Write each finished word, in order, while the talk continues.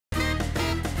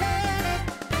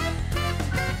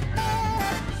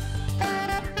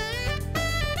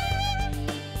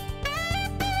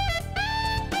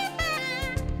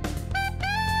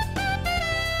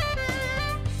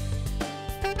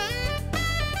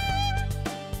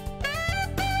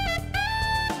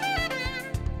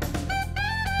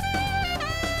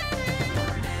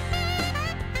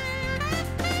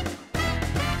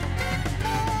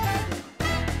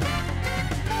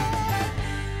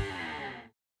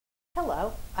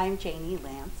Hello, I'm Janie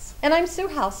Lantz. And I'm Sue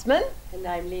Hausmann. And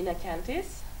I'm Lena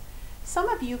Kantis. Some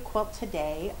of you quilt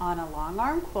today on a long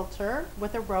arm quilter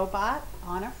with a robot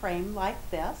on a frame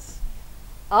like this.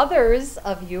 Others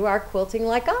of you are quilting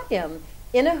like I am,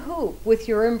 in a hoop with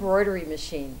your embroidery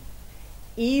machine.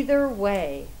 Either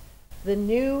way, the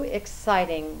new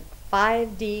exciting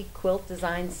 5D quilt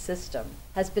design system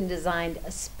has been designed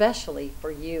especially for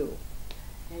you.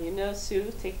 And you know,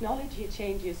 Sue, technology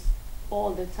changes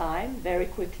all the time, very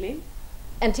quickly.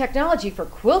 And technology for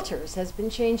quilters has been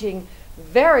changing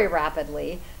very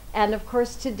rapidly. And of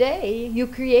course, today you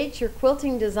create your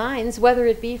quilting designs, whether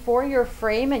it be for your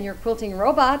frame and your quilting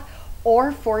robot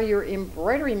or for your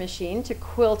embroidery machine to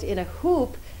quilt in a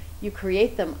hoop. You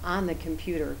create them on the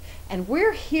computer. And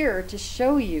we're here to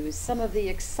show you some of the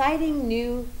exciting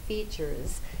new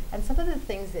features and some of the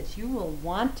things that you will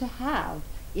want to have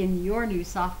in your new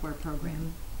software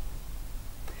program.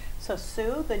 So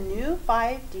Sue, the new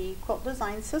 5D quilt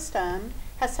design system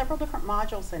has several different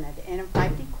modules in it. In a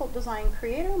 5D QuiltDesign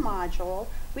Creator module,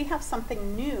 we have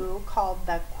something new called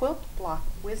the Quilt Block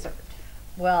Wizard.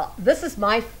 Well, this is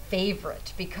my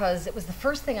favorite because it was the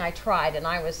first thing I tried and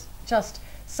I was just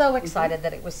so excited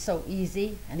that it was so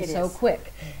easy and so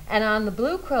quick. And on the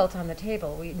blue quilt on the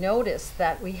table, we noticed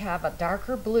that we have a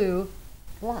darker blue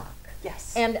block.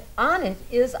 Yes. And on it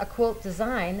is a quilt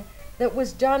design that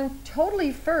was done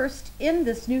totally first in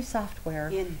this new software.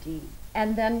 Indeed.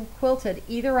 And then quilted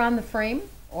either on the frame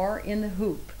or in the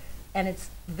hoop. And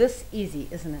it's this easy,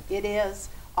 isn't it? It is.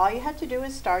 All you have to do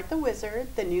is start the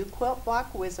wizard, the new Quilt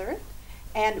Block Wizard,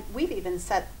 and we've even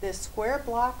set this square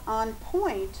block on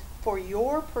point for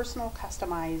your personal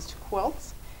customized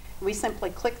quilts. We simply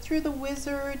click through the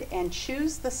wizard and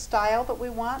choose the style that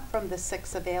we want from the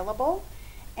 6 available.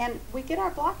 And we get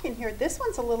our block in here. This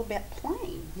one's a little bit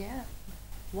plain. Yeah.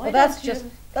 Well, that's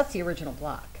the original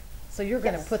block. So you're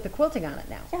going to put the quilting on it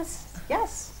now. Yes,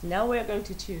 yes. Now we're going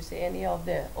to choose any of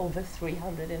the over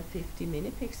 350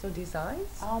 mini pixel designs.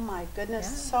 Oh my goodness,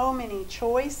 so many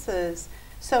choices.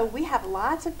 So we have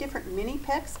lots of different mini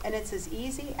picks, and it's as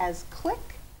easy as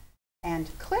click, and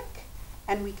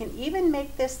we can even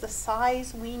make this the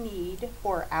size we need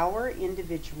for our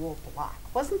individual block.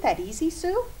 Wasn't that easy,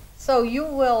 Sue? So you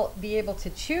will be able to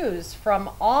choose from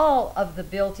all of the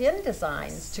built-in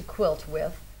designs to quilt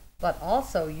with, but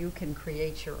also you can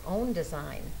create your own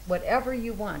design, whatever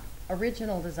you want,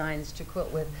 original designs to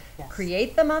quilt with. Yes.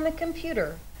 Create them on the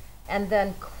computer and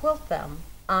then quilt them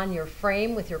on your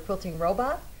frame with your quilting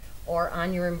robot or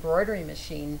on your embroidery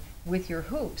machine with your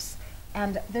hoops.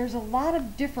 And there's a lot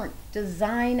of different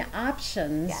design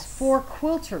options for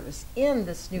quilters in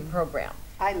this new program.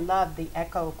 I love the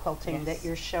echo quilting that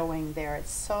you're showing there. It's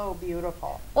so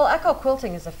beautiful. Well, echo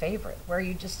quilting is a favorite where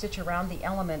you just stitch around the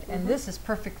element, and this is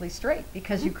perfectly straight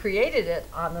because you created it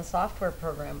on the software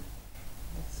program.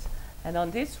 Yes. And on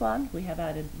this one, we have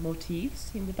added motifs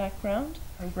in the background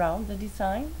around the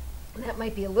design. That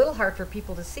might be a little hard for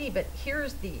people to see, but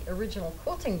here's the original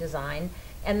quilting design,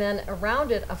 and then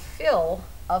around it a fill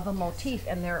of a motif,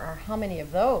 and there are how many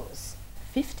of those?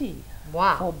 50.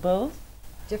 Wow. For both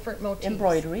different motifs.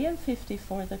 Embroidery and 50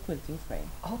 for the quilting frame.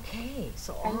 Okay,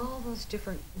 so all those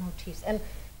different motifs. And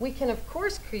we can, of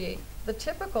course, create the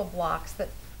typical blocks that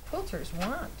quilters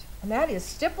want, and that is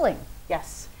stippling.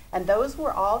 Yes, and those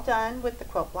were all done with the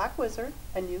Quilt Block Wizard,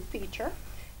 a new feature.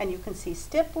 And you can see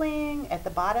stippling. At the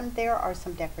bottom there are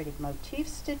some decorative motif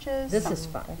stitches. This is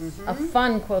fun. A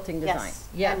fun quilting design.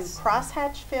 Yes. And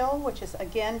crosshatch fill, which is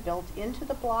again built into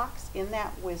the blocks in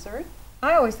that wizard.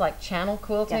 I always like channel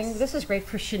quilting. Yes. This is great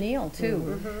for chenille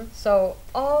too. So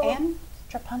and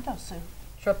trapunto, Sue.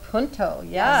 Trapunto,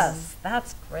 yes,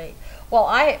 that's great. Well,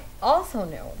 I also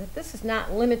know that this is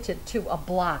not limited to a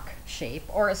block shape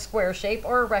or a square shape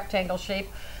or a rectangle shape.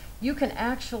 You can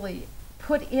actually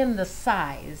put in the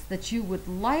size that you would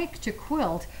like to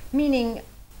quilt, meaning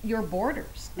your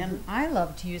borders. And I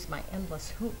love to use my endless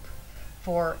hoop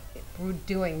for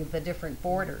doing the different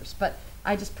borders, but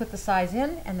I just put the size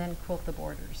in and then quilt the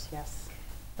borders. Yes.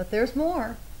 But there's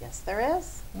more. Yes, there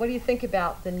is. What do you think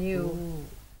about the new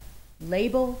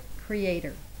Label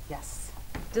Creator? Yes.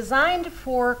 Designed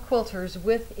for quilters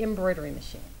with embroidery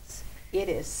machines. It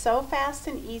is so fast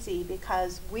and easy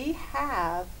because we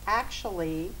have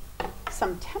actually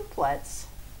some templates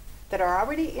that are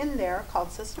already in there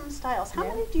called system styles. How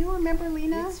many do you remember,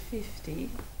 Lena? It's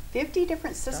 50. 50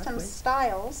 different system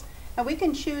styles. And we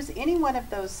can choose any one of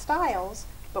those styles,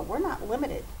 but we're not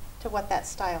limited to what that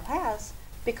style has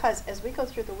because as we go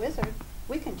through the wizard,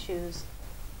 we can choose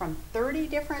from 30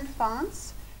 different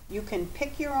fonts. You can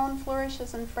pick your own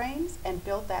flourishes and frames and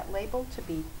build that label to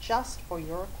be just for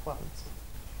your quilt.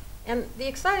 And the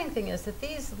exciting thing is that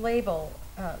this label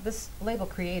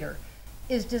creator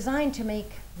is designed to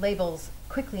make labels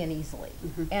quickly and easily.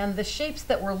 And the shapes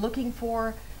that we're looking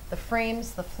for, the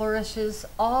frames, the flourishes,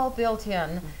 all built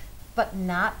in, but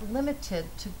not limited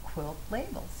to quilt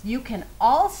labels. You can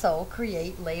also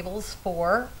create labels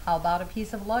for, how about a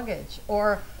piece of luggage,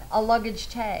 or a luggage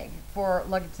tag for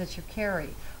luggage that you carry,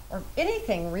 or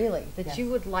anything really that you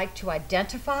would like to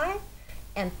identify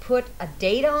and put a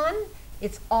date on.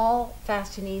 It's all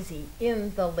fast and easy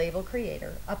in the label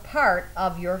creator, a part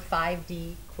of your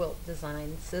 5D quilt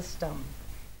design system.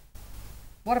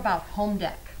 What about home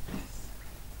deck?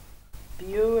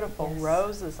 Beautiful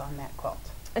roses on that quilt.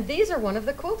 And these are one of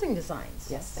the quilting designs.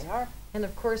 Yes, they are. And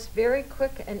of course, very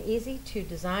quick and easy to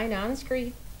design on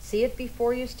screen. See it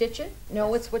before you stitch it,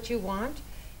 know it's what you want.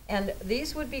 And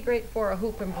these would be great for a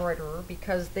hoop embroiderer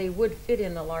because they would fit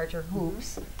in the larger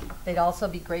hoops. They'd also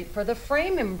be great for the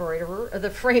frame embroiderer, or the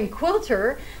frame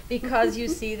quilter, because you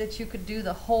see that you could do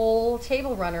the whole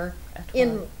table runner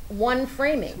in one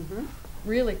framing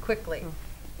really quickly.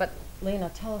 But Lena,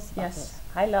 tell us about this.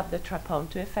 I love the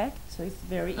trapunto effect, so it's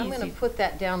very easy. I'm going to put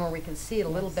that down where we can see it a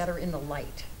little better in the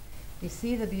light. You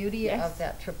see the beauty of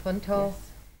that trapunto? Yes.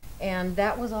 And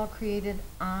that was all created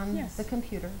on the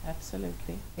computer.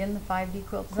 Absolutely. In the 5D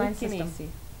quilt design Quick system. and easy.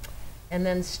 And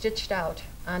then stitched out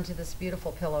onto this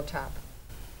beautiful pillow top.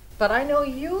 But I know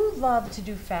you love to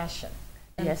do fashion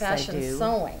and Yes, I fashion do.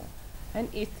 sewing. And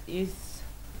it is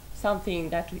something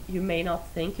that you may not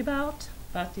think about,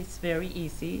 but it's very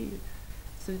easy.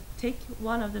 So take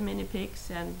one of the mini picks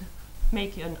and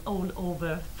make an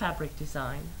all-over fabric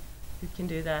design. You can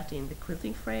do that in the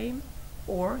quilting frame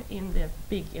or in the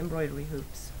big embroidery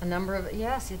hoops. A number of,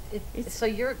 yes, It's so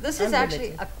this is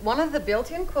actually unlimited. one of the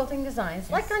built-in quilting designs,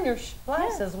 like on your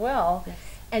blouse as well. Yes.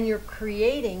 And you're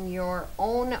creating your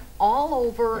own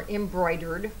all-over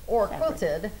embroidered or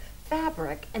quilted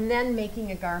fabric and then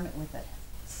making a garment with it.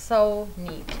 So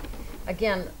neat.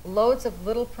 Again, loads of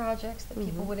little projects that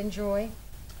people would enjoy.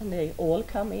 And they all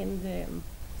come in the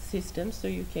system, so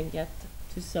you can get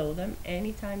to sew them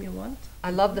anytime you want. I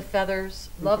love the feathers,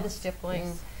 love the Yes,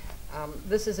 stippling. yes.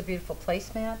 This is a beautiful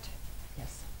placemat.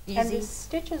 Yes. And Easy. the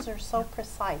stitches are so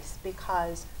precise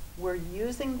because we're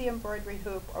using the embroidery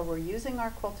hoop or we're using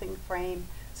our quilting frame,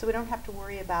 so we don't have to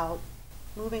worry about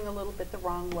moving a little bit the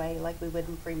wrong way like we would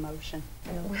in free motion.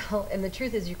 Well, and the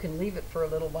truth is you can leave it for a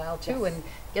little while too Yes. and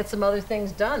get some other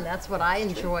things done. That's what I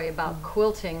enjoy about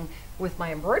quilting with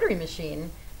my embroidery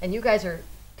machine. And you guys are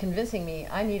convincing me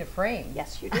I need a frame.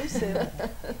 Yes, you do, Sue.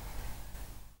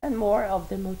 And more of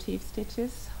the motif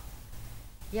stitches.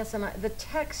 Yes, and the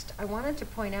text, I wanted to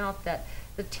point out that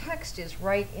the text is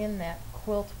right in that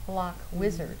quilt block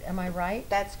wizard. Am I right?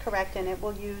 That's correct, and it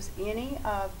will use any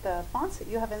of the fonts that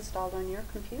you have installed on your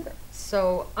computer.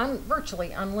 So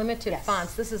virtually unlimited Yes.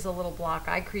 fonts. This is a little block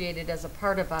I created as a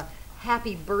part of a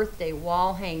happy birthday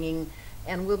wall hanging,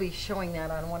 and we'll be showing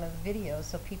that on one of the videos,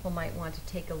 so people might want to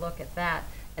take a look at that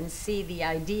and see the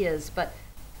ideas. But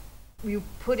you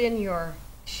put in your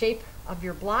shape of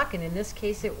your block, and in this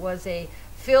case it was a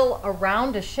fill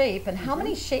around a shape. And how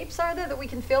many shapes are there that we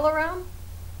can fill around?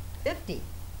 50.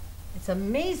 It's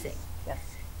amazing. Yes.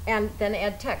 And then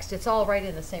add text. It's all right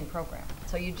in the same program.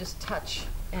 So you just touch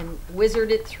and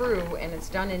wizard it through, and it's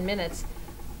done in minutes.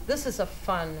 This is a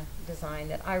fun design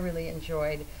that I really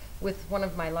enjoyed with one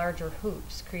of my larger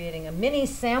hoops, creating a mini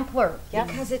sampler Yes.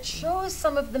 because it shows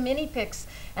some of the mini picks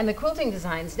and the quilting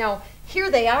designs. Now, here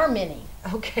they are mini,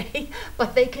 okay?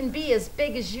 But they can be as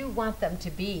big as you want them to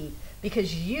be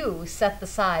because you set the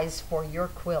size for your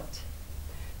quilt.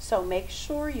 So make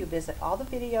sure you visit all the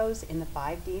videos in the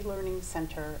 5D Learning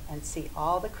Center and see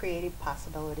all the creative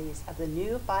possibilities of the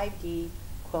new 5D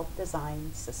quilt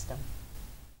design system.